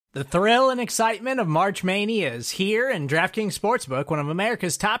The thrill and excitement of March Mania is here, and DraftKings Sportsbook, one of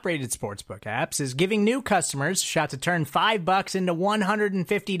America's top-rated sportsbook apps, is giving new customers a shot to turn $5 into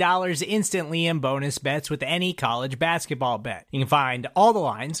 $150 instantly in bonus bets with any college basketball bet. You can find all the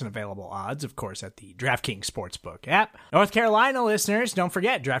lines and available odds, of course, at the DraftKings Sportsbook app. North Carolina listeners, don't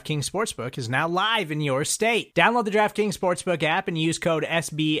forget, DraftKings Sportsbook is now live in your state. Download the DraftKings Sportsbook app and use code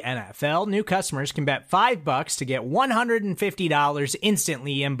SBNFL. New customers can bet $5 to get $150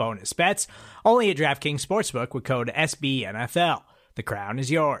 instantly in bonus bets, only at DraftKings Sportsbook with code SBNFL. The crown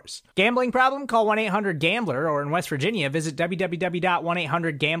is yours. Gambling problem? Call 1-800-GAMBLER, or in West Virginia, visit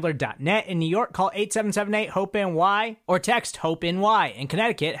www.1800gambler.net. In New York, call 877-8-HOPE-NY or text HOPE-NY. In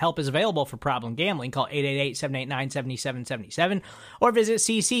Connecticut, help is available for problem gambling. Call 888-789-7777 or visit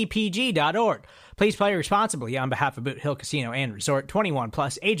ccpg.org. Please play responsibly on behalf of Boot Hill Casino and Resort. 21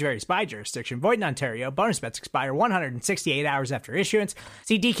 plus, age varies by jurisdiction. Void in Ontario. Bonus bets expire 168 hours after issuance.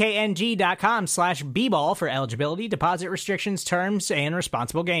 See dkng.com/bball for eligibility, deposit restrictions, terms, and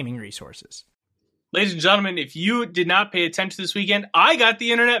responsible gaming resources. Ladies and gentlemen, if you did not pay attention this weekend, I got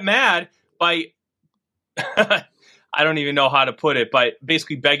the internet mad by, I don't even know how to put it, but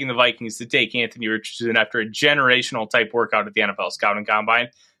basically begging the Vikings to take Anthony Richardson after a generational type workout at the NFL Scouting Combine.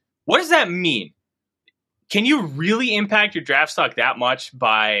 What does that mean? Can you really impact your draft stock that much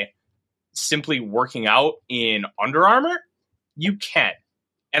by simply working out in Under Armour? You can.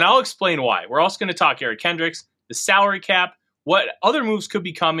 And I'll explain why. We're also going to talk Eric Kendricks, the salary cap, what other moves could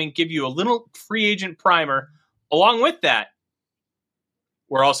be coming, give you a little free agent primer. Along with that,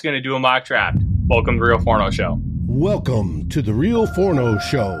 we're also going to do a mock draft. Welcome to the Real Forno Show. Welcome to the Real Forno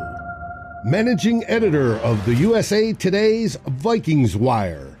Show. Managing editor of the USA Today's Vikings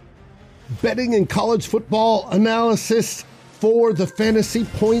Wire. Betting and college football analysis for the Fantasy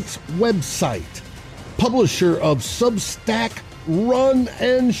Points website. Publisher of Substack Run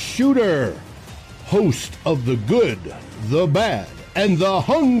and Shooter. Host of The Good, The Bad, and The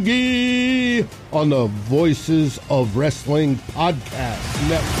Hungry on the Voices of Wrestling Podcast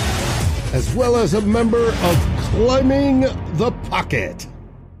Network. As well as a member of Climbing the Pocket.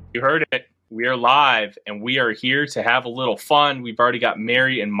 You heard it. We are live, and we are here to have a little fun. We've already got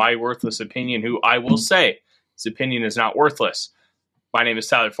Mary and my worthless opinion, who I will say, his opinion is not worthless. My name is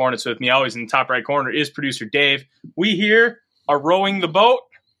Tyler Fornitz. With me always in the top right corner is producer Dave. We here are rowing the boat.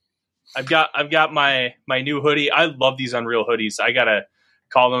 I've got my new hoodie. I love these Unreal hoodies. I got to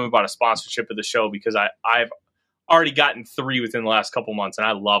call them about a sponsorship of the show because I've already gotten 3 within the last couple months, and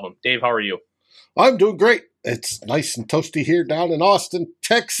I love them. Dave, how are you? I'm doing great. It's nice and toasty here down in Austin,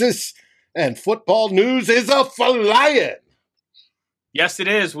 Texas. And football news is a flying. Yes, it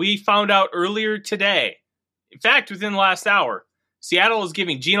is. We found out earlier today, in fact, within the last hour, Seattle is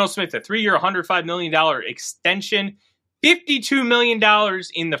giving Geno Smith a 3-year, $105 million extension, $52 million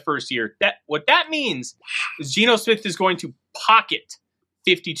in the first year. What that means is Geno Smith is going to pocket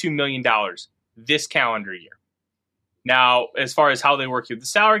 $52 million this calendar year. Now, as far as how they work with the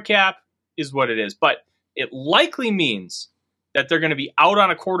salary cap is what it is, but it likely means that they're going to be out on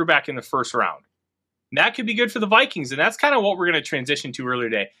a quarterback in the first round. And that could be good for the Vikings, and that's kind of what we're going to transition to earlier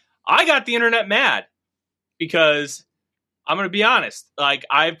today. I got the internet mad because I'm going to be honest. Like,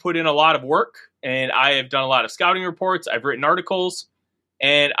 I've put in a lot of work, and I have done a lot of scouting reports. I've written articles,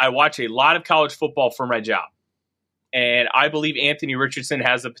 and I watch a lot of college football for my job. And I believe Anthony Richardson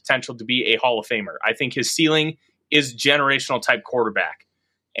has the potential to be a Hall of Famer. I think his ceiling is generational type quarterback.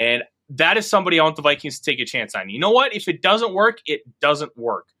 And that is somebody I want the Vikings to take a chance on. You know what? If it doesn't work, it doesn't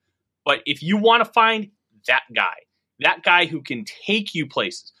work. But if you want to find that guy who can take you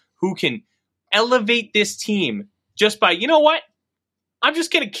places, who can elevate this team just by, you know what? I'm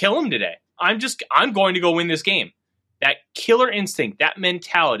just going to kill him today. I'm going to go win this game. That killer instinct, that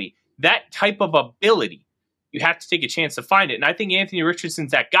mentality, that type of ability, you have to take a chance to find it. And I think Anthony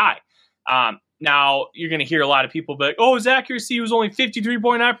Richardson's that guy. Now, you're going to hear a lot of people be like, oh, his accuracy was only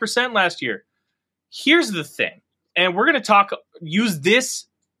 53.9% last year. Here's the thing, and we're going to use this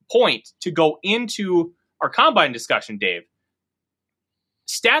point to go into our combine discussion, Dave.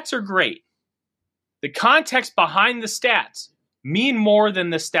 Stats are great. The context behind the stats mean more than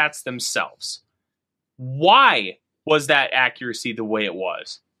the stats themselves. Why was that accuracy the way it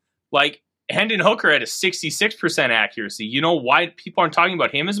was? Like, Hendon Hooker had a 66% accuracy. You know why people aren't talking about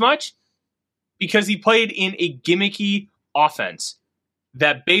him as much? Because he played in a gimmicky offense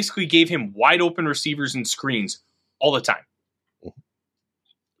that basically gave him wide open receivers and screens all the time.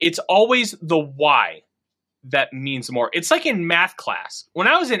 It's always the why that means more. It's like in math class. When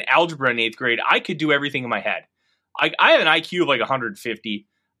I was in algebra in 8th grade, I could do everything in my head. I have an IQ of like 150.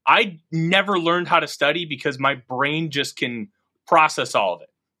 I never learned how to study because my brain just can process all of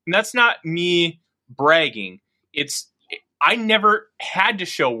it. And that's not me bragging. I never had to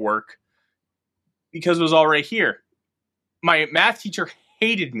show work because it was all right here. My math teacher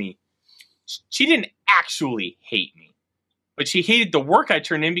hated me. She didn't actually hate me, but she hated the work I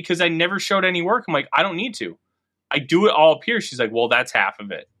turned in because I never showed any work. I'm like, I don't need to. I do it all up here. She's like, well, that's half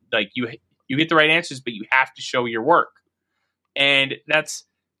of it. Like you get the right answers, but you have to show your work. And that's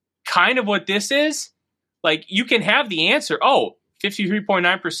kind of what this is. Like you can have the answer,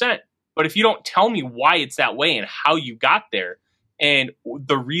 53.9%. But if you don't tell me why it's that way and how you got there and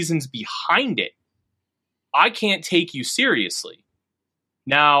the reasons behind it, I can't take you seriously.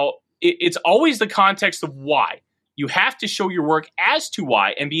 Now, it's always the context of why. You have to show your work as to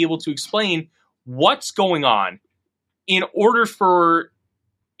why and be able to explain what's going on in order for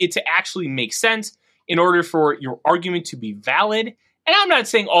it to actually make sense, in order for your argument to be valid. And I'm not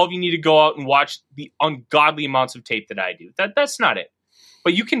saying all of you need to go out and watch the ungodly amounts of tape that I do. That's not it.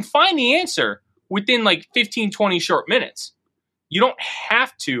 But you can find the answer within like 15, 20 short minutes. You don't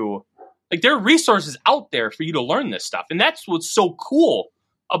have to, like there are resources out there for you to learn this stuff. And that's what's so cool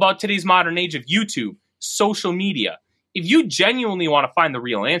about today's modern age of YouTube, social media. If you genuinely want to find the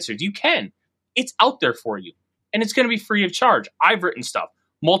real answers, you can. It's out there for you. And it's going to be free of charge. I've written stuff.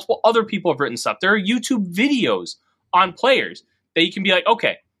 Multiple other people have written stuff. There are YouTube videos on players that you can be like,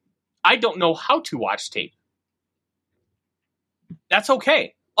 okay, I don't know how to watch tape. That's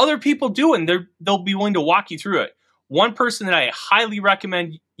okay. Other people do, and they'll be willing to walk you through it. One person that I highly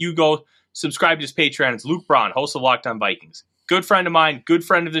recommend you go subscribe to his Patreon is Luke Braun, host of Locked On Vikings. Good friend of mine, good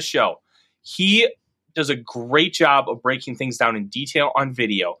friend of the show. He does a great job of breaking things down in detail on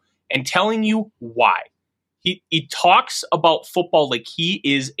video and telling you why. He talks about football like he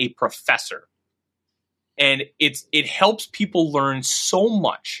is a professor. And it helps people learn so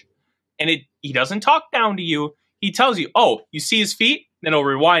much. And he doesn't talk down to you. He tells you, you see his feet? Then he'll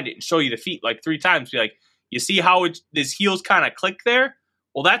rewind it and show you the feet like 3 times. Be like, you see how his heels kind of click there?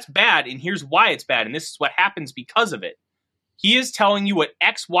 Well, that's bad, and here's why it's bad, and this is what happens because of it. He is telling you what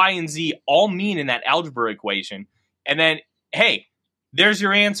X, Y, and Z all mean in that algebra equation. And then, hey, there's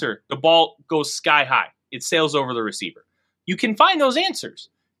your answer. The ball goes sky high. It sails over the receiver. You can find those answers.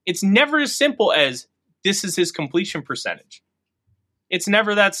 It's never as simple as this is his completion percentage. It's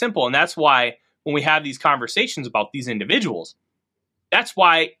never that simple. And that's why when we have these conversations about these individuals, that's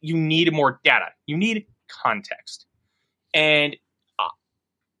why you need more data. You need context. And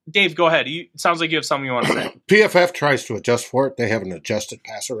Dave, go ahead. It sounds like you have something you want to say. PFF tries to adjust for it. They have an adjusted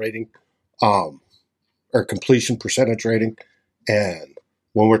passer rating or completion percentage rating. And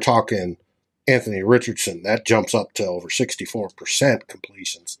when we're talking Anthony Richardson, that jumps up to over 64%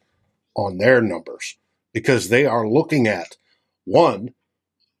 completions on their numbers because they are looking at, one,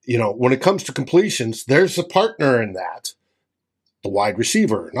 when it comes to completions, there's a partner in that. The wide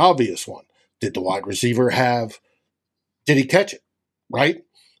receiver, an obvious one. Did the wide receiver did he catch it, right?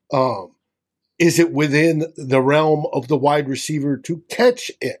 Is it within the realm of the wide receiver to catch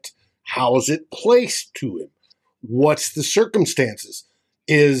it? How is it placed to him? What's the circumstances?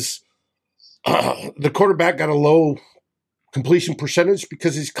 Is the quarterback got a low completion percentage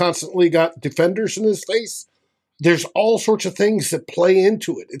because he's constantly got defenders in his face? There's all sorts of things that play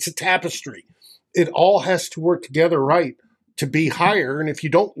into it. It's a tapestry. It all has to work together right to be higher. And if you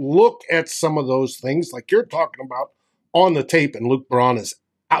don't look at some of those things like you're talking about on the tape, and Luke Braun is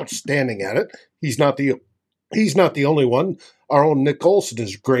outstanding at it. He's not the only one. Our own Nick Olson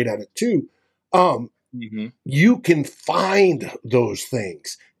is great at it too. You can find those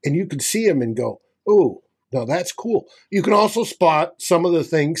things and you can see them and go, oh, no, that's cool. You can also spot some of the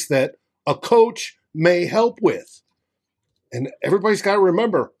things that a coach may help with. And everybody's got to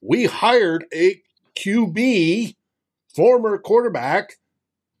remember, we hired a QB, former quarterback,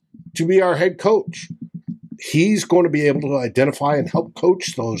 to be our head coach. He's going to be able to identify and help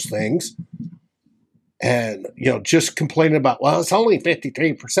coach those things. And, just complaining about, well, it's only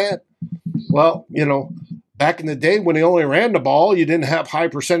 53%. Well, back in the day when he only ran the ball, you didn't have high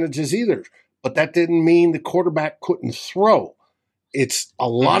percentages either. But that didn't mean the quarterback couldn't throw. It's a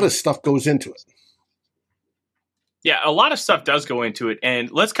lot of stuff goes into it. Yeah, a lot of stuff does go into it.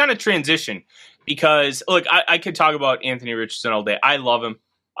 And let's kind of transition because, look, I could talk about Anthony Richardson all day. I love him.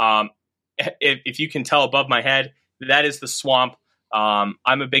 If you can tell above my head, that is the swamp. I'm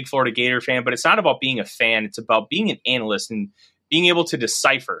a big Florida Gator fan, but it's not about being a fan. It's about being an analyst and being able to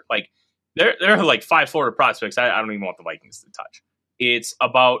decipher. Like there are like 5 Florida prospects I don't even want the Vikings to touch. It's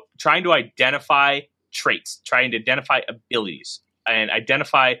about trying to identify traits, trying to identify abilities, and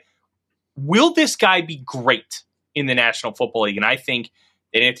identify, will this guy be great in the National Football League? And I think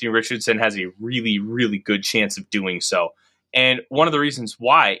that Anthony Richardson has a really, really good chance of doing so. And one of the reasons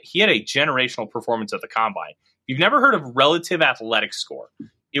why, he had a generational performance at the Combine. If you've never heard of relative athletic score,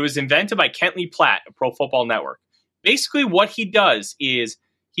 it was invented by Kent Lee Platt of Pro Football Network. Basically, what he does is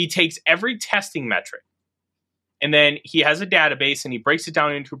he takes every testing metric, and then he has a database, and he breaks it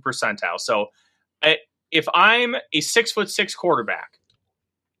down into a percentile. So if I'm a 6'6" quarterback,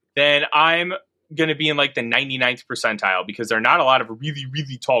 then I'm going to be in like the 99th percentile because there are not a lot of really,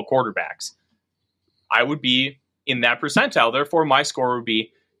 really tall quarterbacks. I would be in that percentile. Therefore, my score would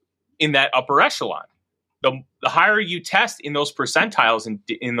be in that upper echelon. The higher you test in those percentiles and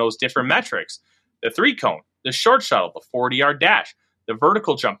in those different metrics, the 3-cone, the short shuttle, the 40-yard dash, the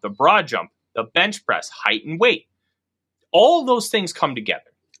vertical jump, the broad jump, the bench press, height and weight, all of those things come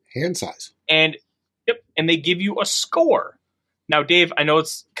together. Hand size. And they give you a score. Now, Dave, I know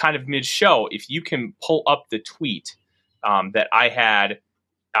it's kind of mid-show. If you can pull up the tweet that I had,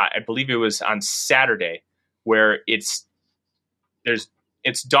 I believe it was on Saturday, where it's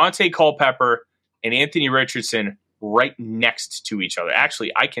Dante Culpepper and Anthony Richardson right next to each other.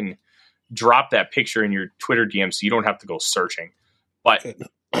 Actually, I can drop that picture in your Twitter DM so you don't have to go searching. But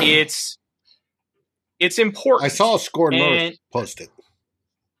it's important. I saw Score North posted.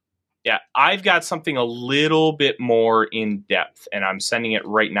 Yeah, I've got something a little bit more in depth, and I'm sending it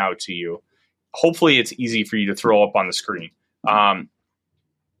right now to you. Hopefully, it's easy for you to throw up on the screen. One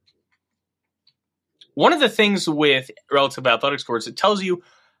of the things with relative athletic scores, it tells you,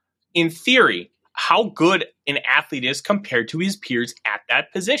 in theory, how good an athlete is compared to his peers at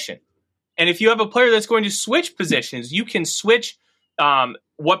that position. And if you have a player that's going to switch positions, you can switch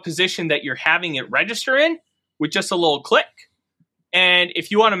what position that you're having it register in with just a little click. And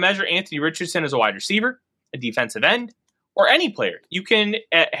if you want to measure Anthony Richardson as a wide receiver, a defensive end, or any player, you can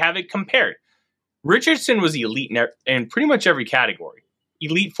have it compared. Richardson was elite in pretty much every category.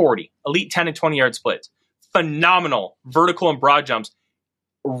 Elite 40, elite 10 and 20-yard splits, phenomenal vertical and broad jumps,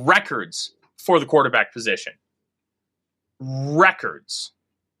 records for the quarterback position. Records.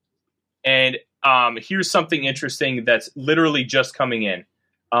 And here's something interesting that's literally just coming in.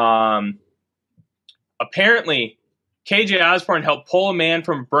 Apparently, KJ Osborne helped pull a man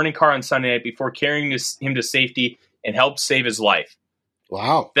from a burning car on Sunday night before carrying him to safety and helped save his life.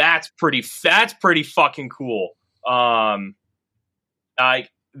 Wow. That's pretty fucking cool. That's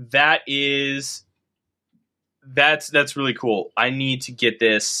really cool. I need to get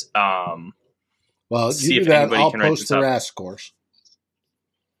this. Well, you do that. I'll post the RAS scores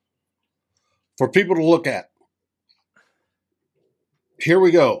for people to look at. Here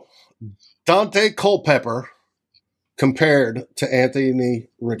we go. Dante Culpepper compared to Anthony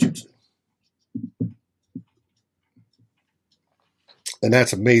Richardson. And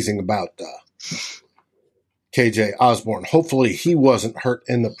that's amazing about KJ Osborne. Hopefully he wasn't hurt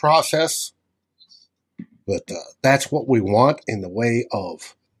in the process. But that's what we want in the way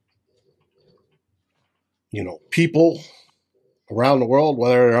of, people around the world,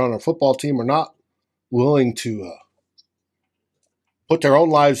 whether they're on a football team or not, willing to put their own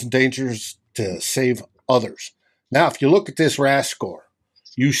lives in danger to save others. Now, if you look at this RAS score,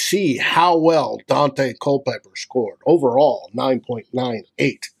 you see how well Dante Culpepper scored. Overall,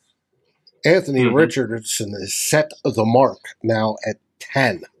 9.98. Anthony Richardson has set the mark now at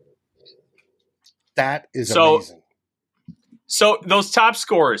 10. That is amazing. So those top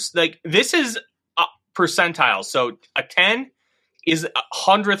scores, like this is a percentile. So a 10 is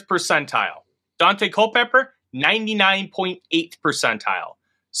 100th percentile. Dante Culpepper, 99.8th percentile.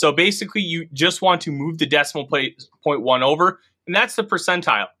 So basically you just want to move the decimal point 1 over, and that's the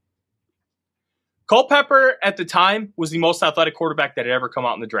percentile. Culpepper at the time was the most athletic quarterback that had ever come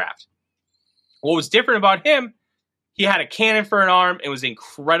out in the draft. What was different about him, he had a cannon for an arm and was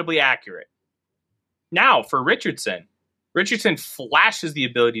incredibly accurate. Now, for Richardson flashes the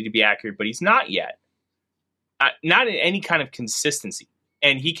ability to be accurate, but he's not yet. Not in any kind of consistency.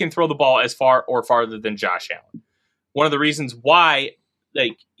 And he can throw the ball as far or farther than Josh Allen. One of the reasons why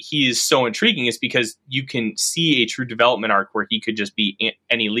he is so intriguing is because you can see a true development arc where he could just be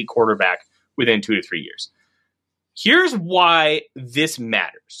an elite quarterback within 2 to 3 years. Here's why this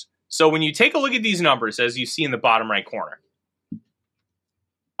matters. So when you take a look at these numbers, as you see in the bottom right corner,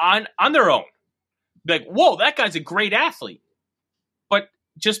 on their own, like, whoa, that guy's a great athlete. But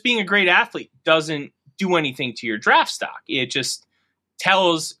just being a great athlete doesn't do anything to your draft stock. It just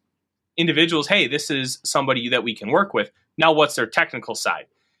tells individuals, hey, this is somebody that we can work with. Now, what's their technical side?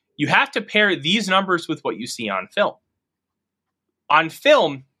 You have to pair these numbers with what you see on film. On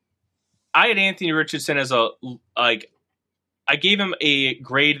film, I had Anthony Richardson as I gave him a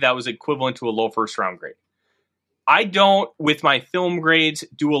grade that was equivalent to a low first round grade. I don't, with my film grades,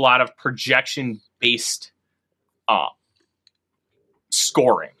 do a lot of projection-based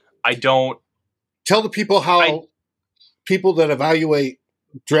scoring. I don't tell the people how people that evaluate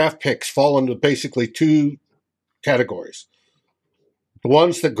draft picks fall into basically two categories. The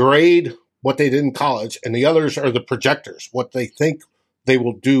ones that grade what they did in college, and the others are the projectors, what they think they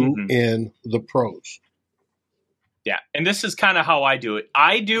will do in the pros. Yeah, and this is kind of how I do it.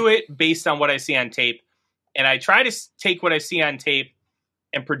 I do it based on what I see on tape, and I try to take what I see on tape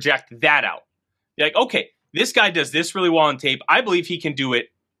and project that out. Be like, okay, this guy does this really well on tape. I believe he can do it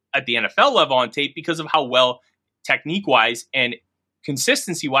at the NFL level on tape because of how well technique-wise and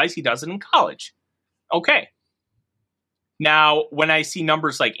consistency-wise he does it in college. Okay. Now, when I see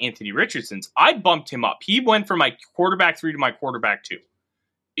numbers like Anthony Richardson's, I bumped him up. He went from my quarterback 3 to my quarterback 2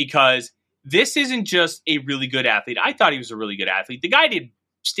 because this isn't just a really good athlete. I thought he was a really good athlete. The guy did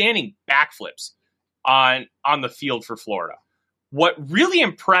standing backflips on the field for Florida. What really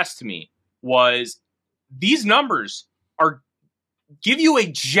impressed me was these numbers give you a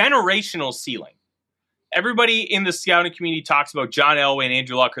generational ceiling. Everybody in the scouting community talks about John Elway and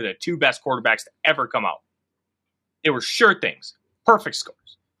Andrew Luck are the 2 best quarterbacks to ever come out. They were sure things, perfect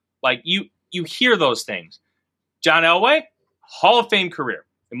scores. Like you hear those things. John Elway, Hall of Fame career.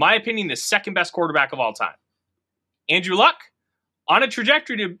 In my opinion, the 2nd best quarterback of all time. Andrew Luck, on a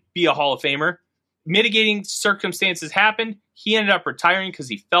trajectory to be a Hall of Famer. Mitigating circumstances happened. He ended up retiring because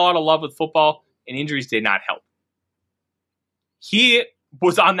he fell out of love with football and injuries did not help. He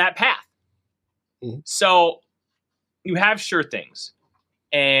was on that path. So you have sure things.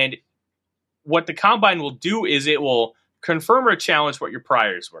 And what the combine will do is it will confirm or challenge what your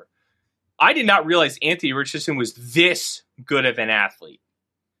priors were. I did not realize Anthony Richardson was this good of an athlete.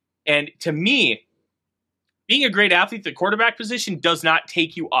 And to me, being a great athlete at the quarterback position does not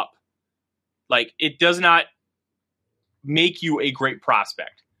take you up. Like, it does not make you a great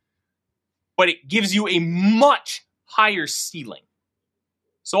prospect. But it gives you a much higher ceiling.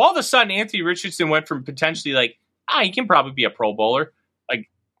 So all of a sudden, Anthony Richardson went from potentially like, he can probably be a Pro Bowler. Like,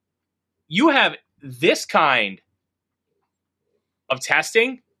 you have this kind of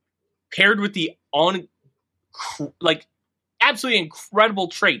testing paired with the absolutely incredible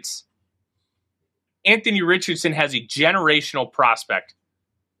traits. Anthony Richardson has a generational prospect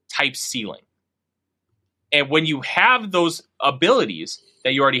type ceiling. And when you have those abilities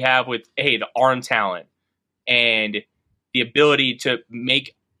that you already have with, the arm talent and the ability to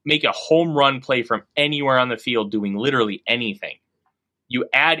make a home run play from anywhere on the field doing literally anything, you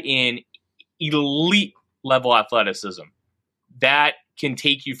add in elite level athleticism, that can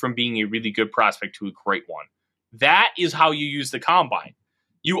take you from being a really good prospect to a great one. That is how you use the combine.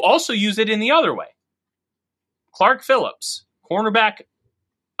 You also use it in the other way. Clark Phillips, cornerback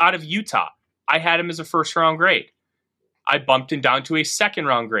out of Utah. I had him as a 1st-round grade. I bumped him down to a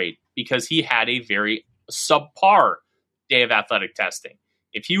 2nd-round grade because he had a very subpar day of athletic testing.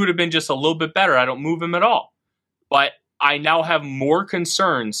 If he would have been just a little bit better, I don't move him at all. But I now have more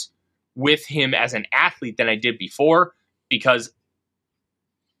concerns with him as an athlete than I did before because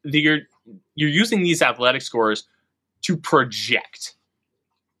you're using these athletic scores to project.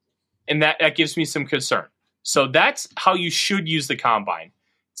 And that gives me some concern. So that's how you should use the combine.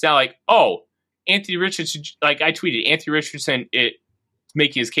 It's not like, Anthony Richardson, like I tweeted, Anthony Richardson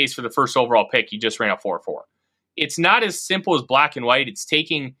making his case for the 1st overall pick. He just ran a 4.4. It's not as simple as black and white. It's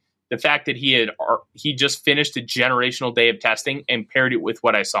taking the fact that he just finished a generational day of testing and paired it with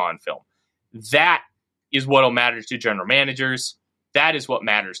what I saw on film. That is what will matter to general managers. That is what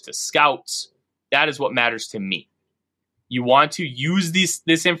matters to scouts. That is what matters to me. You want to use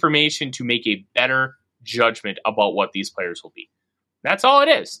this information to make a better judgment about what these players will be. That's all it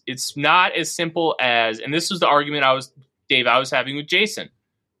is. It's not as simple as, and this was the argument I was having with Jason.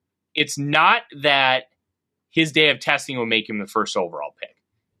 It's not that his day of testing will make him the 1st overall pick.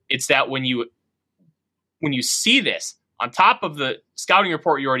 It's that when you see this on top of the scouting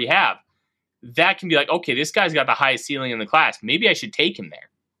report you already have, that can be like, okay, this guy's got the highest ceiling in the class. Maybe I should take him there.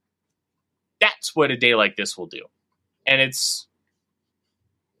 That's what a day like this will do. And it's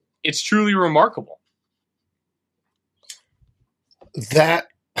truly remarkable. That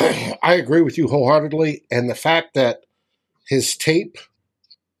I agree with you wholeheartedly. And the fact that his tape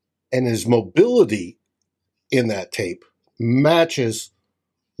and his mobility in that tape matches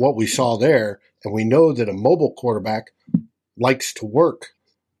what we saw there. And we know that a mobile quarterback likes to work,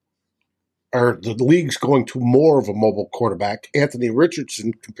 or the league's going to more of a mobile quarterback. Anthony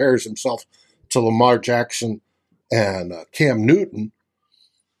Richardson compares himself to Lamar Jackson and Cam Newton.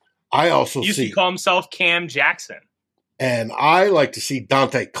 I also he used to call himself Cam Jackson. And I like to see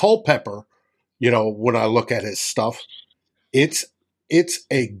Dante Culpepper, when I look at his stuff. It's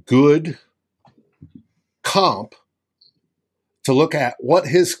a good comp to look at what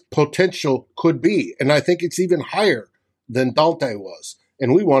his potential could be. And I think it's even higher than Dante was.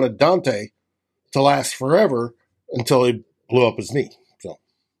 And we wanted Dante to last forever until he blew up his knee. So,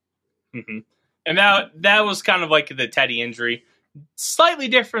 And that was kind of like the Teddy injury. Slightly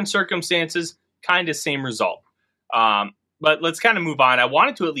different circumstances, kind of same result. But let's kind of move on. I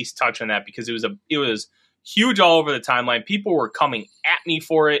wanted to at least touch on that because it was huge all over the timeline. People were coming at me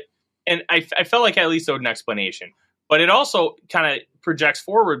for it, and I felt like I at least owed an explanation. But it also kind of projects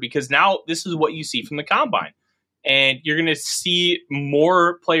forward because now this is what you see from the combine. And you're going to see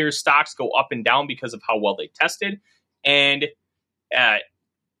more players' stocks go up and down because of how well they tested. And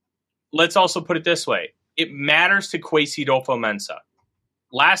let's also put it this way. It matters to Kwesi Adolfo-Mensah.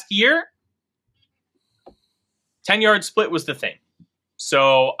 Last year, 10-yard split was the thing.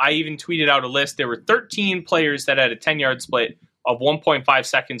 So I even tweeted out a list. There were 13 players that had a 10-yard split of 1.5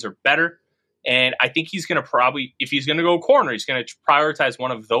 seconds or better. And I think he's going to probably, if he's going to go corner, he's going to prioritize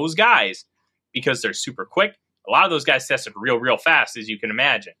one of those guys because they're super quick. A lot of those guys tested real fast, as you can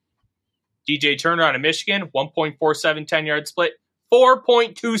imagine. DJ Turner out of Michigan, 1.47 10-yard split,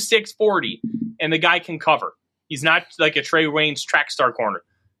 4.26 40. And the guy can cover. He's not like a Trey Wayne's track star corner.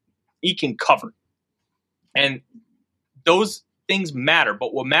 He can cover. And those things matter.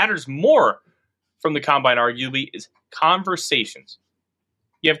 But what matters more from the combine, arguably, is conversations.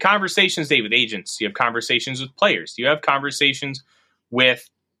 You have conversations, Dave, with agents. You have conversations with players. You have conversations with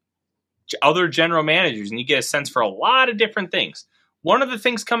other general managers, and you get a sense for a lot of different things. One of the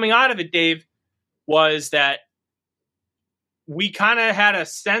things coming out of it, Dave, was that we kind of had a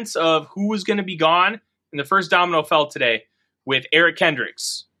sense of who was going to be gone, and the first domino fell today with Eric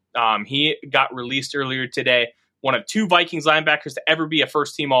Kendricks. He got released earlier today, one of two Vikings linebackers to ever be a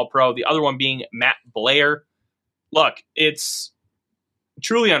first-team All-Pro, the other one being Matt Blair. Look, it's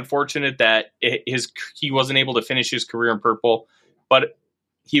truly unfortunate that he wasn't able to finish his career in purple, but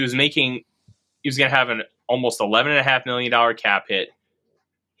he was going to have an almost $11.5 million cap hit.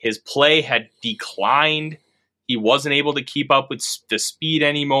 His play had declined. He wasn't able to keep up with the speed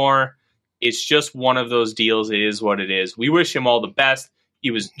anymore. It's just one of those deals. It is what it is. We wish him all the best.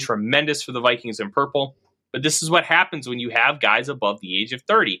 He was tremendous for the Vikings in purple, but this is what happens when you have guys above the age of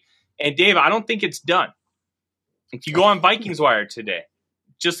 30. And Dave, I don't think it's done. If you go on Vikings Wire today,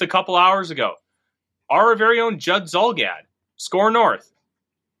 just a couple hours ago, our very own Judd Zulgad, Score North,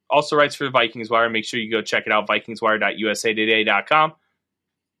 also writes for the Vikings Wire. Make sure you go check it out, vikingswire.usatoday.com.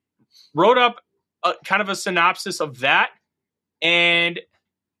 Wrote up kind of a synopsis of that, and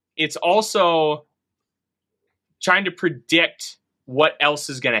it's also trying to predict what else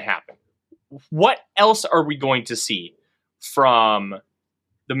is going to happen. What else are we going to see from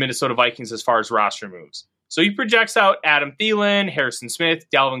the Minnesota Vikings as far as roster moves? So he projects out Adam Thielen, Harrison Smith,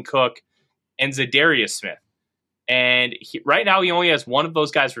 Dalvin Cook, and Zadarius Smith. And right now he only has one of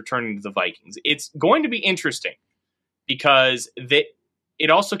those guys returning to the Vikings. It's going to be interesting because it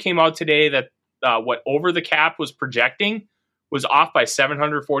also came out today that what Over the Cap was projecting was off by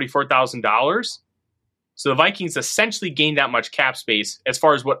 $744,000. So the Vikings essentially gained that much cap space as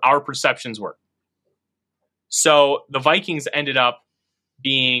far as what our perceptions were. So the Vikings ended up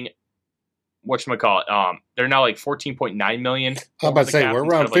being, whatchamacallit, they're now like $14.9 million. I'm about to say, we're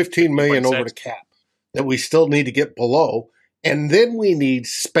around $15 million over the cap that we still need to get below. And then we need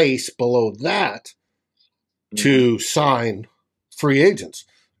space below that to sign free agents,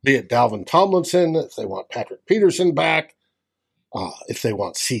 be it Dalvin Tomlinson, if they want Patrick Peterson back, if they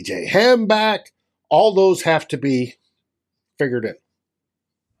want CJ Ham back. All those have to be figured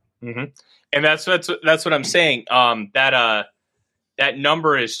in. And that's what I'm saying. That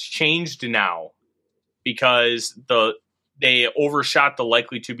number has changed now because they overshot the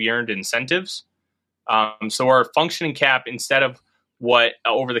likely to be earned incentives. So our functioning cap, instead of what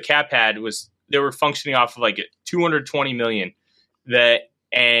Over the Cap had, was they were functioning off of like $220 million.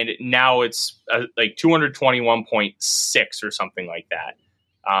 And now it's like 221.6 or something like that.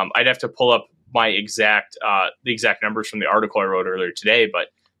 I'd have to pull up my the exact numbers from the article I wrote earlier today, but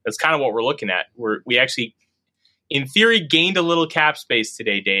that's kind of what we're looking at. We actually, in theory, gained a little cap space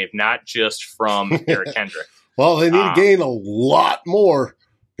today, Dave, not just from Eric Kendrick. Well, they need to gain a lot more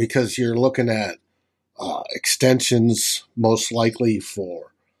because you're looking at extensions, most likely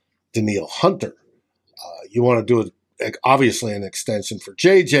for Danielle Hunter. You want to do obviously an extension for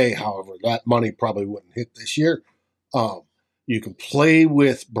JJ. However, that money probably wouldn't hit this year. You can play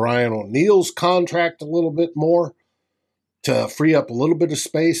with Brian O'Neill's contract a little bit more to free up a little bit of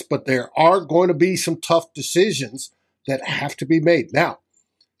space, but there are going to be some tough decisions that have to be made. Now,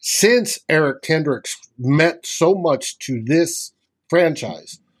 since Eric Kendricks meant so much to this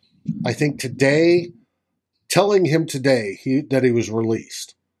franchise, I think today telling him today that he was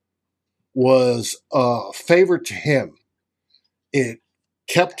released was a favor to him. It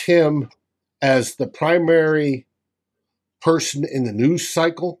kept him as the primary person in the news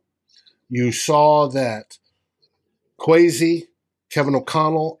cycle. You saw that Kwesi, Kevin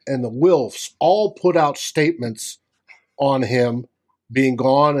O'Connell, and the Wilfs all put out statements on him being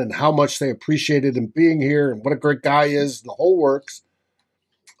gone and how much they appreciated him being here and what a great guy he is, and the whole works.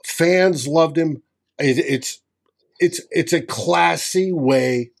 Fans loved him. It's a classy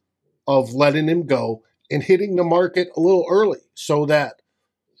way of letting him go and hitting the market a little early so that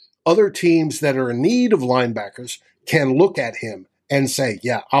other teams that are in need of linebackers can look at him and say,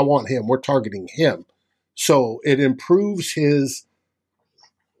 yeah, I want him. We're targeting him. So it improves his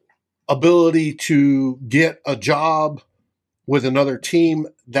ability to get a job with another team.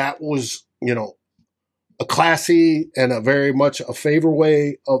 That was, a classy and a very much a favor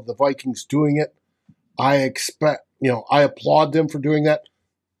way of the Vikings doing it. I applaud them for doing that.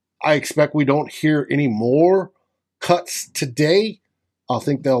 I expect we don't hear any more cuts today. I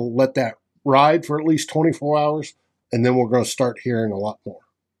think they'll let that ride for at least 24 hours, and then we're going to start hearing a lot more.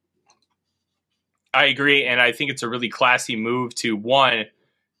 I agree, and I think it's a really classy move to, one,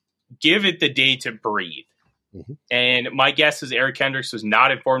 give it the day to breathe. Mm-hmm. And my guess is Eric Kendricks was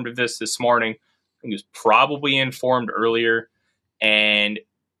not informed of this morning. He was probably informed earlier, and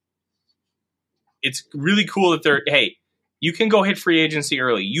it's really cool that hey, you can go hit free agency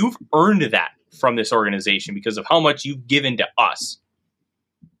early. You've earned that from this organization because of how much you've given to us.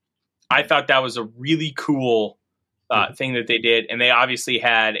 I thought that was a really cool thing that they did, and they obviously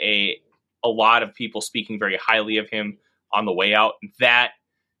had a lot of people speaking very highly of him on the way out.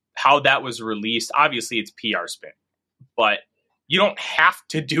 How that was released, obviously it's PR spin, but you don't have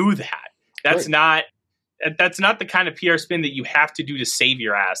to do that. That's not the kind of PR spin that you have to do to save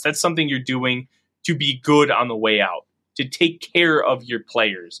your ass. That's something you're doing to be good on the way out, to take care of your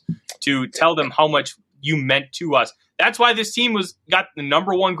players, to tell them how much you meant to us. That's why this team got the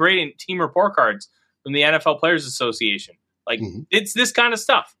number one grade in team report cards from the NFL Players Association. It's this kind of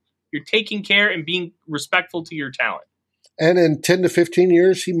stuff. You're taking care and being respectful to your talent. And in 10 to 15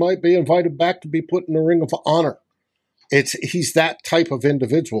 years, he might be invited back to be put in the Ring of Honor. He's that type of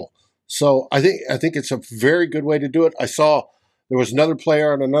individual. So I think it's a very good way to do it. I saw there was another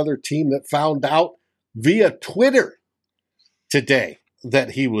player on another team that found out via Twitter today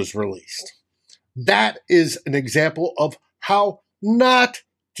that he was released. That is an example of how not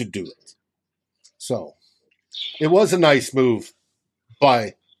to do it. So it was a nice move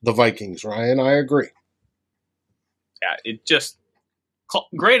by the Vikings, Ryan. I agree. Yeah, it just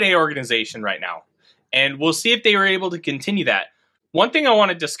grade A organization right now. And we'll see if they were able to continue that. One thing I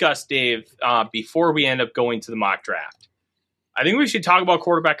want to discuss, Dave, before we end up going to the mock draft, I think we should talk about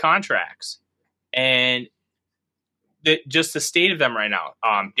quarterback contracts and just the state of them right now.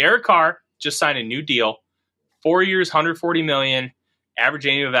 Derek Carr just signed a new deal, 4 years, $140 million, average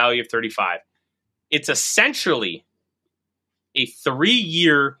annual value of $35. It's essentially a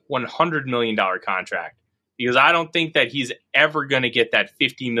 3-year, $100 million contract because I don't think that he's ever going to get that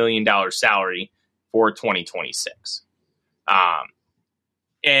 $50 million salary for 2026.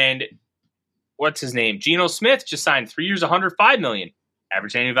 And what's his name? Geno Smith just signed 3 years, $105 million,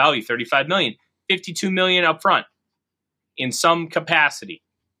 average annual value $35 million, $52 million up front in some capacity.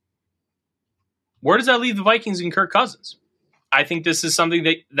 Where does that leave the Vikings and Kirk Cousins? I think this is something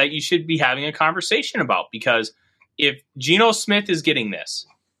that you should be having a conversation about because if Geno Smith is getting this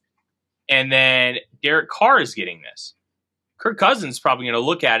and then Derek Carr is getting this, Kirk Cousins is probably going to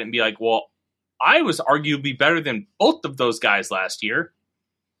look at it and be like, well, I was arguably better than both of those guys last year.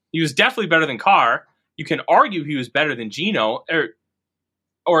 He was definitely better than Carr. You can argue he was better than Geno,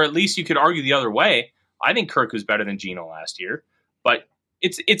 or at least you could argue the other way. I think Kirk was better than Geno last year, but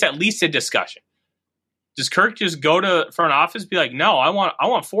it's at least a discussion. Does Kirk just go to front office and be like, no, I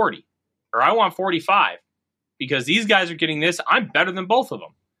want 40 or I want 45 because these guys are getting this. I'm better than both of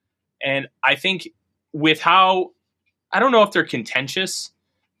them. And I think with how, I don't know if they're contentious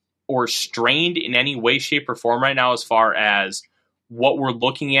or strained in any way, shape, or form right now as far as what we're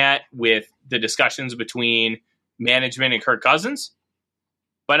looking at with the discussions between management and Kirk Cousins.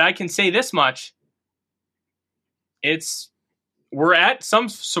 But I can say this much. We're at some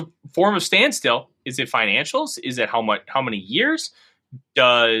form of standstill. Is it financials? Is it how many years?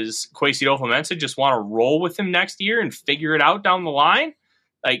 Does Kwesi Adofo-Mensah just want to roll with him next year and figure it out down the line?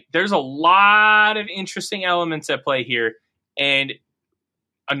 There's a lot of interesting elements at play here. And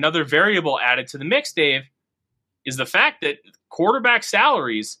another variable added to the mix, Dave, is the fact that quarterback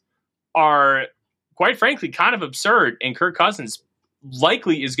salaries are, quite frankly, kind of absurd. And Kirk Cousins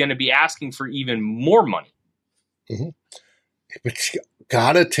likely is going to be asking for even more money Mm-hmm. But you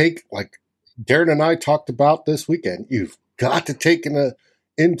got to take, like Darren and I talked about this weekend, you've got to take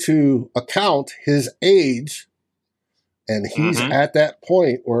into account his age. And he's at that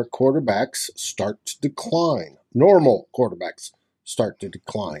point where quarterbacks start to decline. Normal quarterbacks start to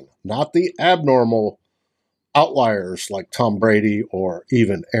decline, not the abnormal outliers like Tom Brady or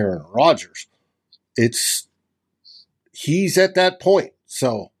even Aaron Rodgers. He's at that point.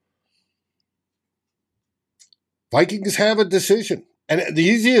 So Vikings have a decision. And the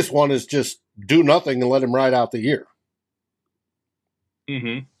easiest one is just do nothing and let him ride out the year.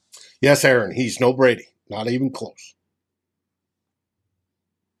 Mm-hmm. Yes, Aaron, he's no Brady. Not even close.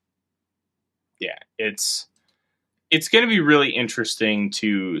 Yeah, it's going to be really interesting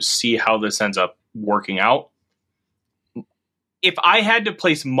to see how this ends up working out. If I had to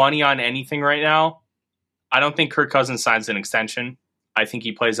place money on anything right now, I don't think Kirk Cousins signs an extension. I think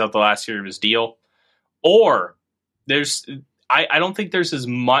he plays out the last year of his deal. Or I don't think there's as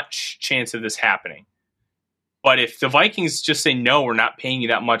much chance of this happening. But if the Vikings just say, no, we're not paying you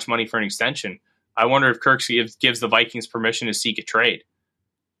that much money for an extension, I wonder if Kirk gives the Vikings permission to seek a trade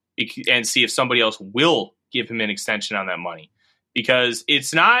and see if somebody else will give him an extension on that money. Because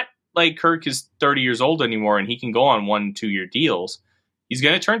it's not like Kirk is 30 years old anymore and he can go on 1-2 year deals. He's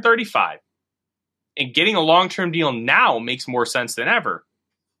going to turn 35. And getting a long-term deal now makes more sense than ever.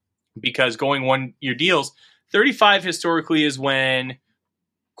 Because going 1 year deals, 35 historically is when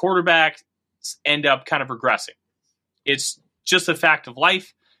quarterbacks end up kind of regressing. It's just a fact of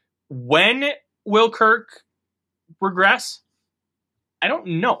life. When will Kirk regress? I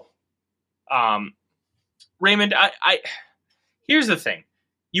don't know. Raymond, I here's the thing.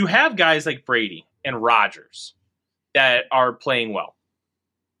 You have guys like Brady and Rodgers that are playing well.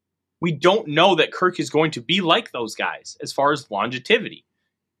 We don't know that Kirk is going to be like those guys as far as longevity.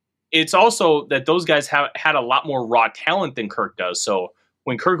 It's also that those guys have had a lot more raw talent than Kirk does. So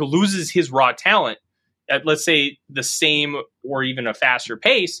when Kirk loses his raw talent at, let's say, the same or even a faster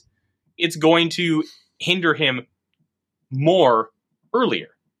pace, it's going to hinder him more earlier.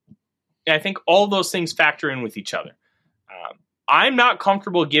 And I think all those things factor in with each other. I'm not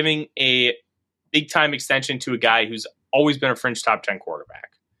comfortable giving a big-time extension to a guy who's always been a fringe top 10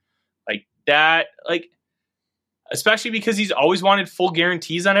 quarterback. Like that, especially because he's always wanted full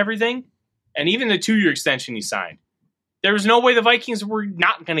guarantees on everything. And even the 2-year extension he signed, there was no way the Vikings were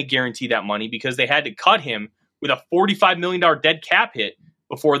not going to guarantee that money because they had to cut him with a $45 million dead cap hit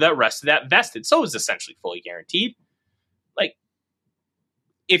before the rest of that vested. So it was essentially fully guaranteed. Like,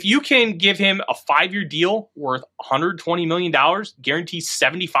 if you can give him a 5-year deal worth $120 million, guarantee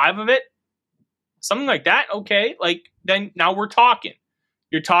 75 of it, something like that, okay, then now we're talking.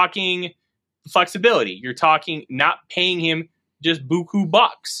 You're talking flexibility. You're talking not paying him just buku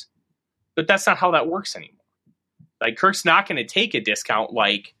bucks. But that's not how that works anymore. Like, Kirk's not going to take a discount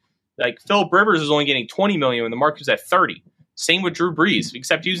like Philip Rivers is only getting $20 million when the market was at 30. Same with Drew Brees,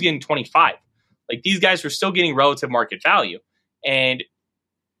 except he was getting 25. Like, these guys are still getting relative market value. And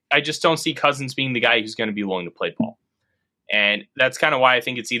I just don't see Cousins being the guy who's going to be willing to play ball. And that's kind of why I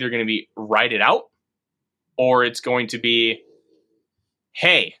think it's either going to be ride it out or it's going to be,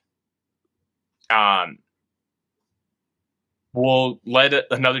 hey, we'll let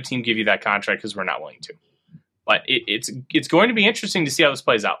another team give you that contract because we're not willing to. But it's going to be interesting to see how this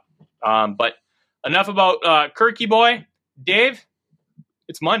plays out. But enough about Kirky boy. Dave,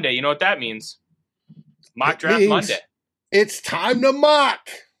 it's Monday. You know what that means. Mock Draft Monday. It's time to mock.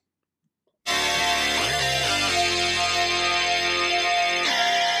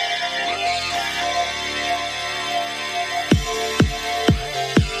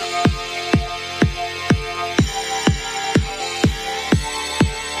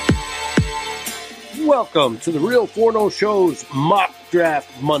 Welcome to the Real Forno Show's Mock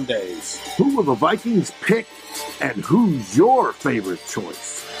Draft Mondays. Who will the Vikings pick and who's your favorite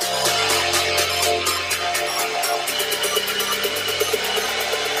choice?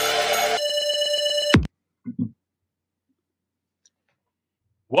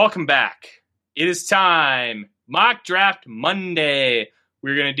 Welcome back. It is time. Mock Draft Monday.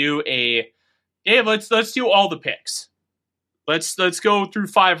 We're gonna do let's do all the picks. Let's go through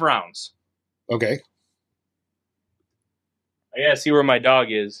 5 rounds. Okay. I gotta see where my dog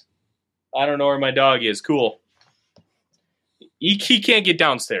is. I don't know where my dog is. Cool. He can't get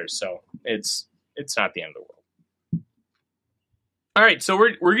downstairs, so it's not the end of the world. All right, so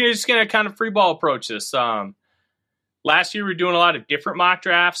we're just gonna kind of free ball approach this. Last year we were doing a lot of different mock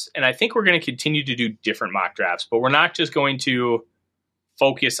drafts, and I think we're going to continue to do different mock drafts, but we're not just going to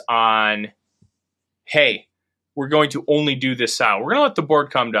focus on, hey, we're going to only do this style. We're going to let the board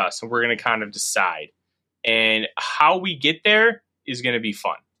come to us, and we're going to kind of decide. And how we get there is going to be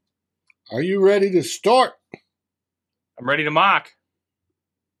fun. Are you ready to start? I'm ready to mock.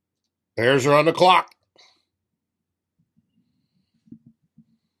 Bears are on the clock.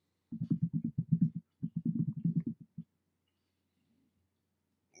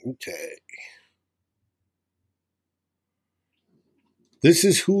 Okay. This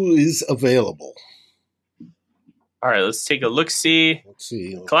is who is available. All right, let's take a look-see. Let's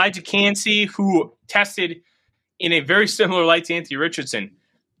see. Kalijah Kancey, who tested in a very similar light to Anthony Richardson.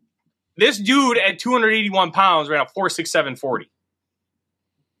 This dude at 281 pounds ran a 4.67 40.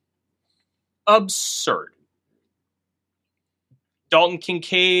 Absurd. Dalton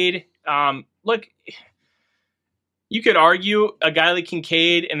Kincaid. Look, you could argue a guy like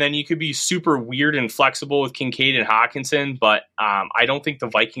Kincaid, and then you could be super weird and flexible with Kincaid and Hawkinson, but I don't think the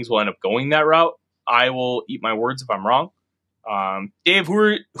Vikings will end up going that route. I will eat my words if I'm wrong. Dave,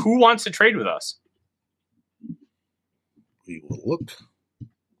 who wants to trade with us? We will look.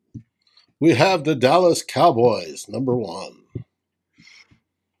 We have the Dallas Cowboys, number 1.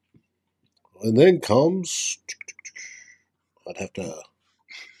 And then comes, I'd have to,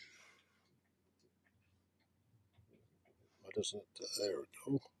 what is it? There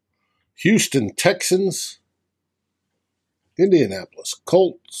we go. Houston Texans, Indianapolis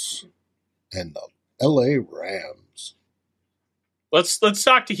Colts, and the LA Rams. Let's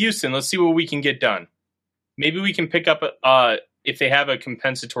talk to Houston. Let's see what we can get done. Maybe we can pick up if they have a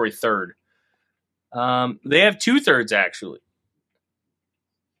compensatory third. They have 2 thirds, actually.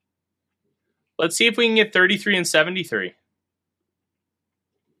 Let's see if we can get 33 and 73.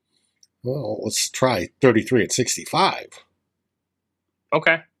 Well, let's try 33 and 65.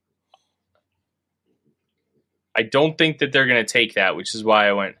 Okay. I don't think that they're going to take that, which is why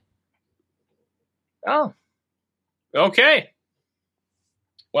I went, oh, okay.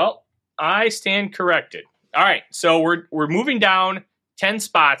 Well, I stand corrected. All right, so we're moving down 10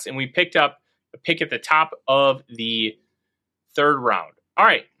 spots, and we picked up a pick at the top of the 3rd round. All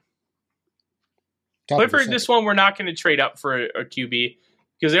right. Clifford, this one we're not going to trade up for a QB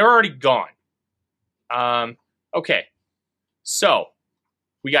because they're already gone. Okay, so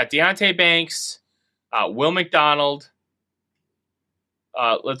we got Deonte Banks, Will McDonald.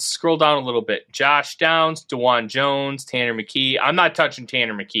 Let's scroll down a little bit. Josh Downs, DeJuan Jones, Tanner McKee. I'm not touching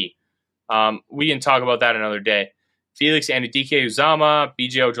Tanner McKee. We can talk about that another day. Felix Anudike-Uzomah,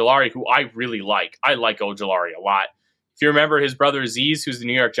 BJ Ojulari, who I really like. I like Ojulari a lot. If you remember his brother Aziz, who's the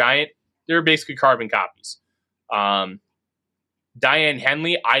New York Giant, they're basically carbon copies. Diane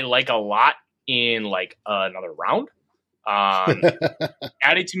Henley, I like a lot in like another round.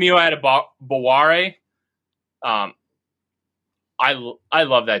 Adetumio Adebawore, I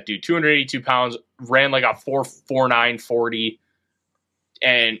love that dude. 282 pounds, ran like a 4.49 40,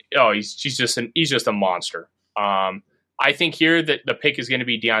 and he's just a monster. I think here that the pick is going to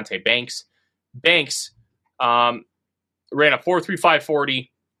be Deonte Banks. Banks ran a 4.35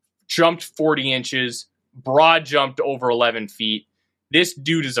 40, jumped 40 inches, broad jumped over 11 feet. This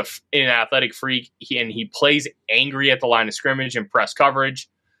dude is an athletic freak, and he plays angry at the line of scrimmage and press coverage.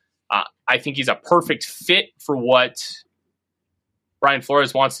 I think he's a perfect fit for what Brian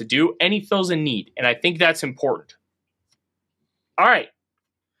Flores wants to do, and he fills a need, and I think that's important. All right,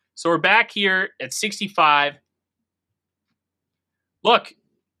 so we're back here at 65. Look,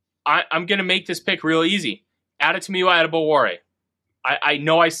 I'm going to make this pick real easy. Adetumio Adebawore. I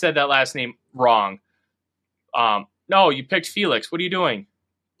know I said that last name wrong. No, you picked Felix. What are you doing?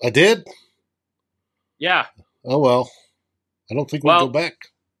 I did? Yeah. Oh, well. I don't think we'll go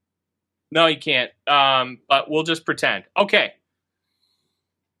back. No, you can't. But we'll just pretend. Okay.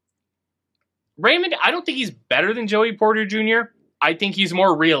 Raymond, I don't think he's better than Joey Porter Jr. I think he's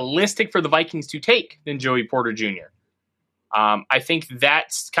more realistic for the Vikings to take than Joey Porter Jr. I think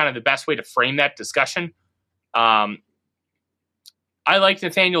that's kind of the best way to frame that discussion. I like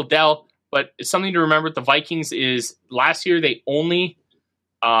Nathaniel Dell, but it's something to remember with the Vikings is last year they only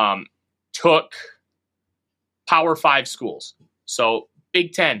took Power 5 schools. So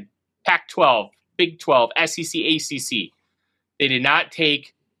Big 10, Pac-12, Big 12, SEC, ACC. They did not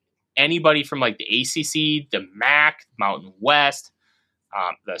take anybody from like the ACC, the MAC, Mountain West,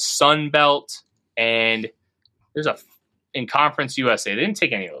 the Sun Belt, and there's in Conference USA. They didn't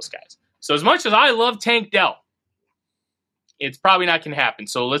take any of those guys. So as much as I love Tank Dell, it's probably not going to happen.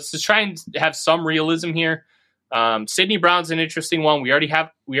 So let's just try and have some realism here. Sidney Brown's an interesting one. We already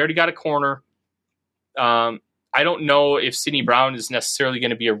got a corner. I don't know if Sidney Brown is necessarily going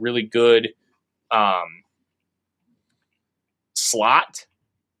to be a really good slot.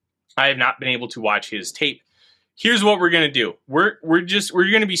 I have not been able to watch his tape. Here's what we're going to do. We're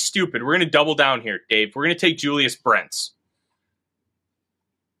going to be stupid. We're going to double down here, Dave. We're going to take Julius Brents.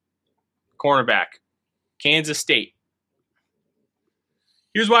 Cornerback. Kansas State.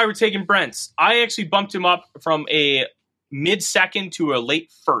 Here's why we're taking Brents. I actually bumped him up from a mid-second to a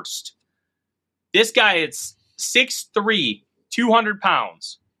late first. This guy is 6'3", 200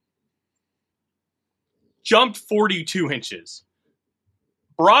 pounds. Jumped 42 inches.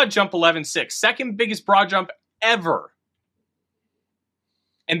 Broad jump 11.6. Second biggest broad jump ever.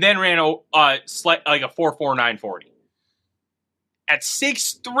 And then ran a 4.49 40. At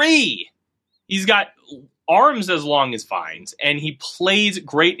 6'3", he's got arms as long as vines, and he plays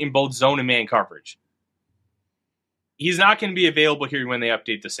great in both zone and man coverage. He's not going to be available here when they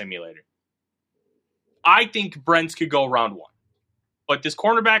update the simulator. I think Brents could go round 1. But this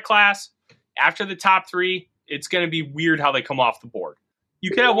cornerback class, after the top 3, it's going to be weird how they come off the board. You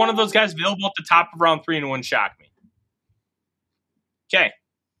could have one of those guys available at the top of round 3 and it wouldn't shock me. Okay.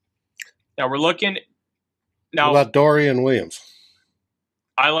 Now we're looking. Now, what about Dorian Williams?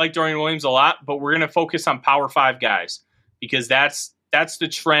 I like Dorian Williams a lot, but we're going to focus on Power 5 guys because that's the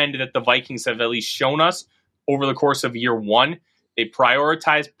trend that the Vikings have at least shown us over the course of year 1. They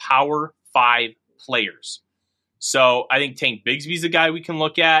prioritize Power 5 players. So I think Tank Bigsby's a guy we can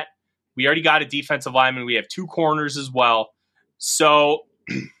look at. We already got a defensive lineman. We have 2 corners as well. So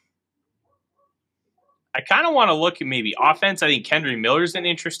I kind of want to look at maybe offense. I think Kendry Miller's an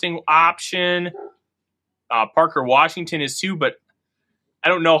interesting option. Parker Washington is too, but I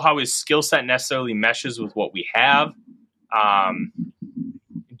don't know how his skill set necessarily meshes with what we have.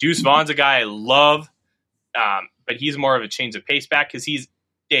 Deuce Vaughn's a guy I love, but he's more of a change of pace back because he's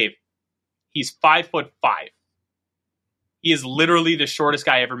 5'5". He is literally the shortest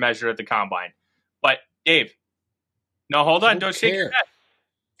guy ever measured at the combine. But Dave, no, hold on, don't shake your head.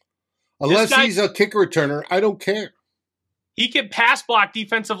 Unless he's a kick returner, I don't care. He can pass block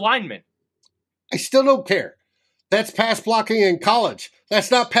defensive linemen. I still don't care. That's pass blocking in college.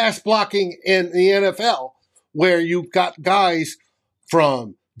 That's not pass blocking in the NFL, where you've got guys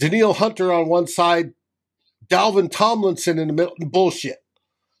from Danielle Hunter on one side, Dalvin Tomlinson in the middle. Bullshit.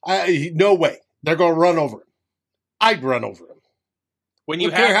 No way. They're going to run over him. I'd run over him. When you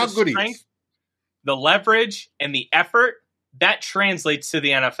have the strength, the leverage, and the effort, that translates to the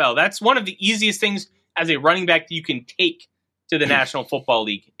NFL. That's one of the easiest things as a running back that you can take to the National Football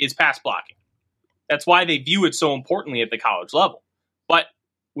League is pass blocking. That's why they view it so importantly at the college level. But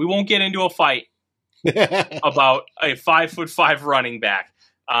we won't get into a fight about a 5'5" running back.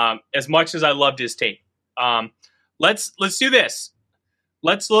 As much as I loved his tape, let's do this.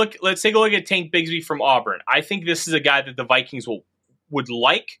 Let's take a look at Tank Bigsby from Auburn. I think this is a guy that the Vikings would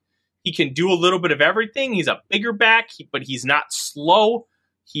like. He can do a little bit of everything. He's a bigger back, but he's not slow.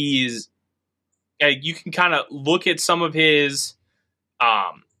 You can kind of look at some of his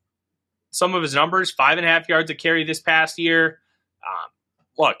numbers. 5.5 yards a carry this past year.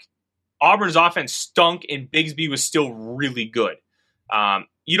 Look, Auburn's offense stunk, and Bigsby was still really good.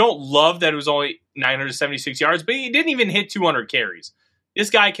 You don't love that it was only 976 yards, but he didn't even hit 200 carries. This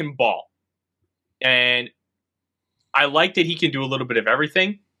guy can ball. And I like that he can do a little bit of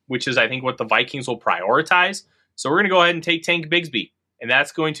everything, which is, I think, what the Vikings will prioritize. So we're going to go ahead and take Tank Bigsby. And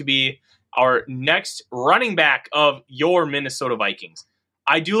that's going to be our next running back of your Minnesota Vikings.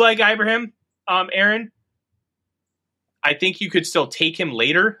 I do like Ibrahim, Aaron. I think you could still take him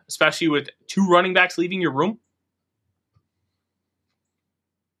later, especially with 2 running backs leaving your room.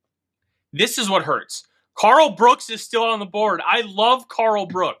 This is what hurts. Carl Brooks is still on the board. I love Carl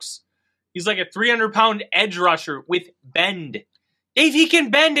Brooks. He's like a 300-pound edge rusher with bend. Dave, he can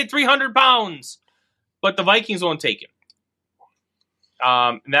bend at 300 pounds. But the Vikings won't take him.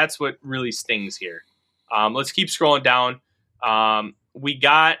 And that's what really stings here. Let's keep scrolling down. We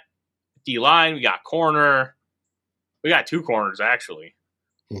got D-line. We got corner. We got 2 corners, actually.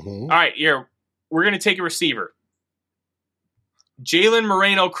 Mm-hmm. All right, here. We're going to take a receiver. Jalen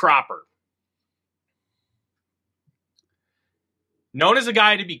Moreno-Cropper. Known as a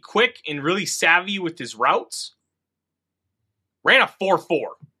guy to be quick and really savvy with his routes. Ran a 4.4.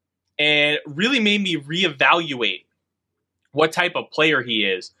 And really made me reevaluate what type of player he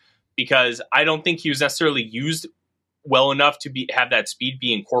is. Because I don't think he was necessarily used well enough to have that speed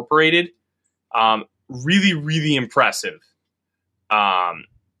be incorporated. Really, really impressive. I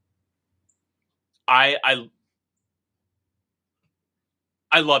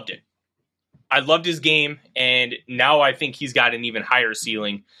loved it. I loved his game, and now I think he's got an even higher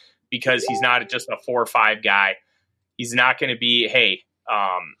ceiling because he's not just a 4 or 5 guy. He's not going to be,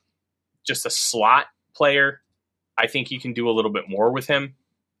 just a slot player. I think you can do a little bit more with him.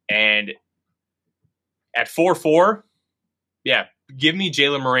 And At 4-4, yeah, give me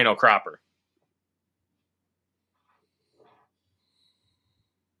Jalen Moreno-Cropper.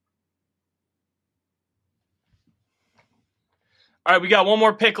 All right, we got one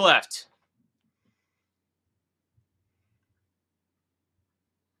more pick left.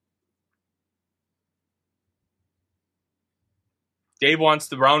 Dave wants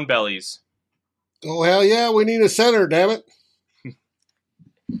the round bellies. Oh, hell yeah, we need a center, damn it.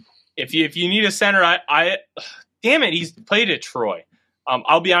 If you need a center, I damn it, he's played at Troy.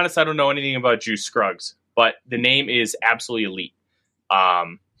 I'll be honest, I don't know anything about Juice Scruggs, but the name is absolutely elite.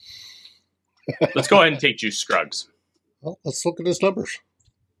 Let's go ahead and take Juice Scruggs. Well, let's look at his numbers.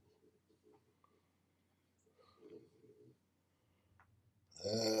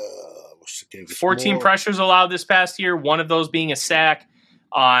 Wish I gave us 14 more. pressures allowed this past year, one of those being a sack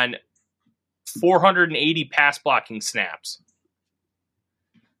on 480 pass blocking snaps.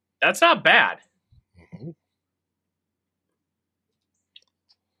 That's not bad. Mhm.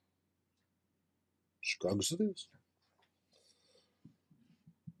 Scruggs it is.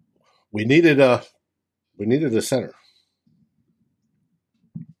 We needed a center.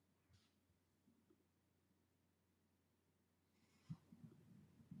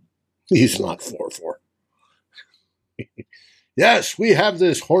 He's not 4-4. Yes, we have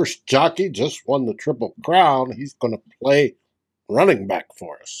this horse jockey, just won the Triple Crown. He's going to play running back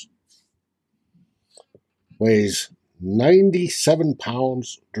for us. Weighs 97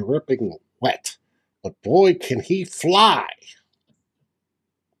 pounds, dripping wet. But boy, can he fly.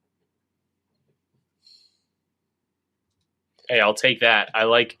 Hey, I'll take that. I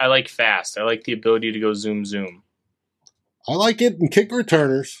like fast. I like the ability to go zoom zoom. I like it in kick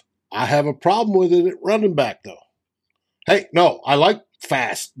returners. I have a problem with it at running back, though. Hey, no, I like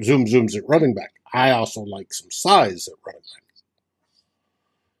fast zoom zooms at running back. I also like some size at running back.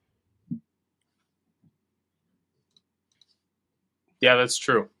 Yeah, that's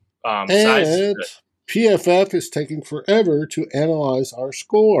true. Size is And good. PFF is taking forever to analyze our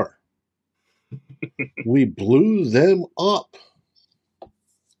score. We blew them up.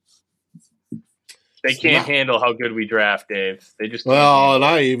 They can't handle how good we draft, Dave. They just can't Well, handle and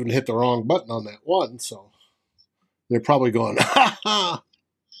I even hit the wrong button on that one, so they're probably going, ha ha.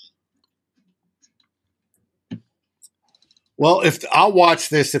 Well, if I'll watch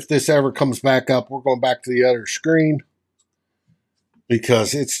this, if this ever comes back up, we're going back to the other screen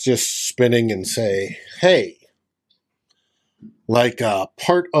because it's just spinning and say, hey, like a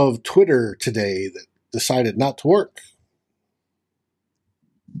part of Twitter today that decided not to work.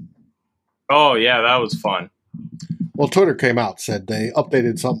 Oh, yeah, that was fun. Well, Twitter came out, said they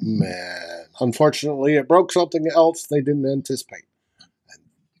updated something, and unfortunately it broke something else they didn't anticipate. And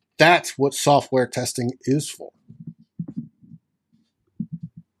that's what software testing is for.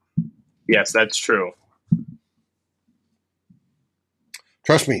 Yes, that's true.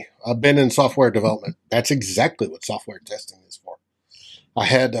 Trust me, I've been in software development. That's exactly what software testing is for. I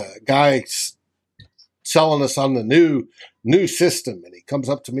had a guy selling us on the new system, and he comes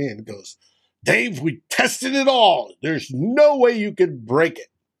up to me and goes, Dave, we tested it all. There's no way you could break it.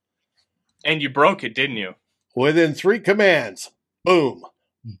 And you broke it, didn't you? Within 3 commands, boom,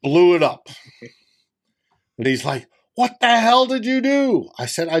 blew it up. And he's like, what the hell did you do? I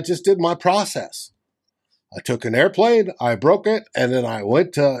said, I just did my process. I took an airplane, I broke it, and then I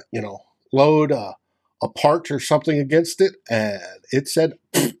went to, load a part or something against it, and it said,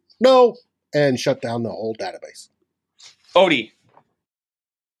 no, and shut down the whole database. Odie.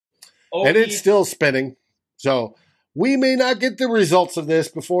 And it's still spinning. So we may not get the results of this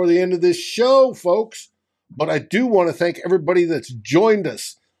before the end of this show, folks. But I do want to thank everybody that's joined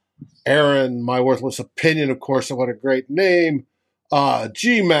us. Aaron, My Worthless Opinion, of course, what a great name.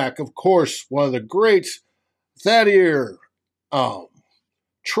 GMAC, of course, one of the greats. Thaddeus,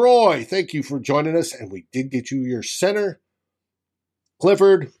 Troy, thank you for joining us. And we did get you your center.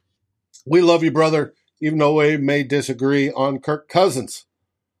 Clifford, we love you, brother, even though we may disagree on Kirk Cousins.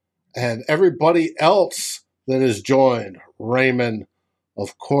 And everybody else that has joined, Raymond,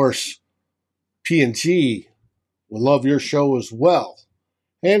 of course, P&G, we love your show as well.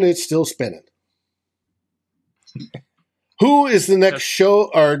 And it's still spinning. Who is the next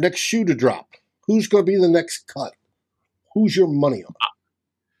show or next shoe to drop? Who's going to be the next cut? Who's your money on?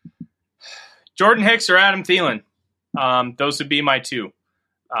 Jordan Hicks or Adam Thielen. Those would be my two.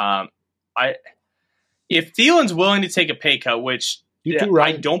 If Thielen's willing to take a pay cut, which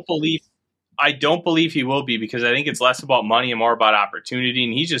I don't believe he will be, because I think it's less about money and more about opportunity,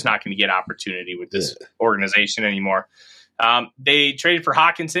 and he's just not going to get opportunity with this organization anymore. They traded for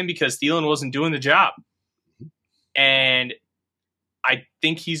Hawkinson because Thielen wasn't doing the job, and I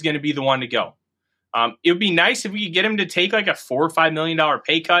think he's going to be the one to go. It would be nice if we could get him to take like a $4 or $5 million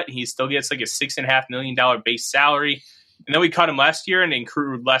pay cut. He still gets like a $6.5 million base salary. And then we cut him last year and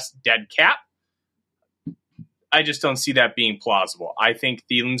accrued less dead cap. I just don't see that being plausible. I think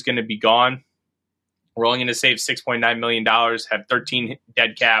Thielen's going to be gone. We're only going to save $6.9 million, have 13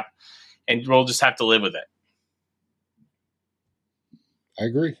 dead cap, and we'll just have to live with it. I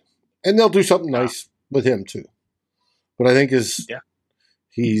agree. And they'll do something nice with him too. But I think his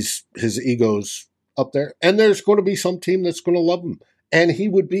ego's up there. And there's going to be some team that's going to love him. And he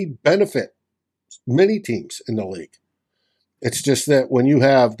would benefit many teams in the league. It's just that when you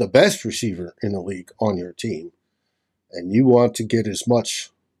have the best receiver in the league on your team and you want to get as much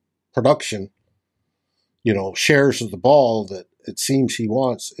production, shares of the ball that it seems he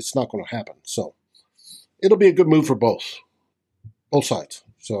wants, it's not going to happen. So it'll be a good move for both sides.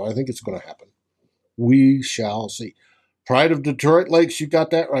 So I think it's going to happen. We shall see. Pride of Detroit Lakes, you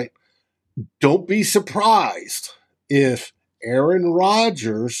got that right. Don't be surprised if Aaron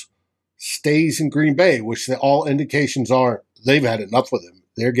Rodgers stays in Green Bay, which all indications are they've had enough with him.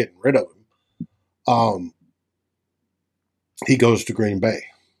 They're getting rid of him. He goes to Green Bay.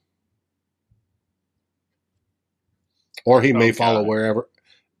 Or he may follow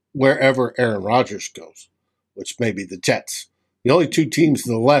wherever Aaron Rodgers goes, which may be the Jets. The only two teams to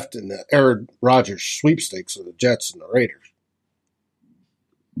the left in the Aaron Rodgers sweepstakes are the Jets and the Raiders.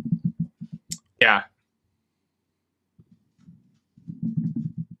 Yeah.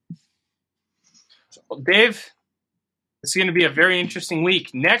 Well, Dave, it's going to be a very interesting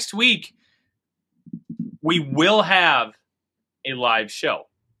week. Next week, we will have a live show.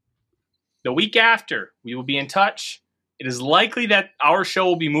 The week after, we will be in touch. It is likely that our show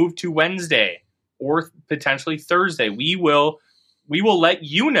will be moved to Wednesday or potentially Thursday. We will let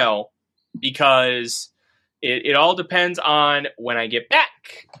you know because it all depends on when I get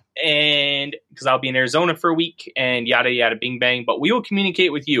back. And because I'll be in Arizona for a week and yada, yada, bing, bang. But we will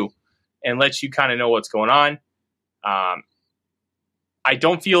communicate with you and let you kind of know what's going on. I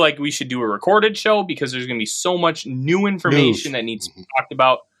don't feel like we should do a recorded show because there's going to be so much new information that needs to be talked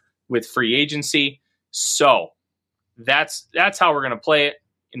about with free agency. So that's how we're going to play it.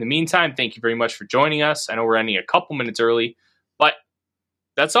 In the meantime, thank you very much for joining us. I know we're ending a couple minutes early, but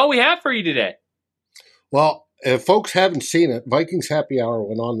that's all we have for you today. Well, if folks haven't seen it, Vikings Happy Hour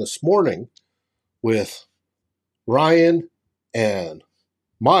went on this morning with Ryan and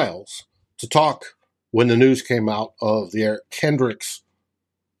Miles to talk when the news came out of the Eric Kendricks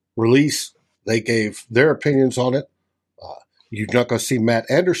release. They gave their opinions on it. You're not going to see Matt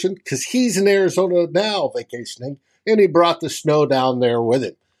Anderson because he's in Arizona now vacationing, and he brought the snow down there with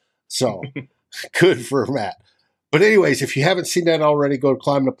him. So good for Matt. But anyways, if you haven't seen that already, go to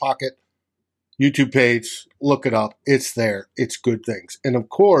Climb the Pocket YouTube page, look it up. It's there. It's good things. And of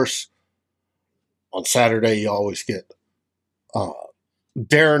course, on Saturday, you always get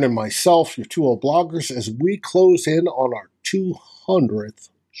Darren and myself, your two old bloggers, as we close in on our 200th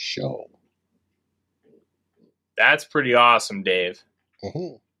show. That's pretty awesome, Dave.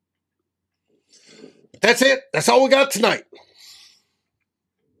 Mm-hmm. That's it. That's all we got tonight.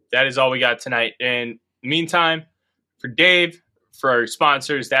 That is all we got tonight. In the meantime, for Dave, for our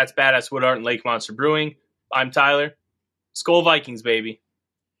sponsors, that's Badass Wood Art and Lake Monster Brewing. I'm Tyler. Skol Vikings, baby.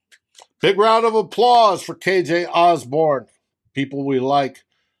 Big round of applause for KJ Osborne. People we like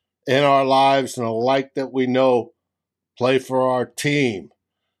in our lives and a like that we know play for our team.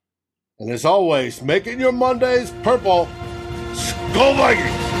 And as always, making your Mondays purple. Skol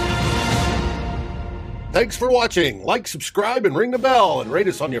Vikings! Thanks for watching. Like, subscribe, and ring the bell, and rate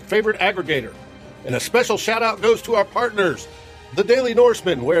us on your favorite aggregator. And a special shout-out goes to our partners, The Daily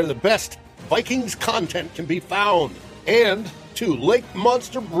Norseman, where the best Vikings content can be found, and to Lake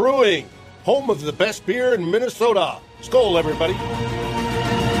Monster Brewing, home of the best beer in Minnesota. Skol, everybody.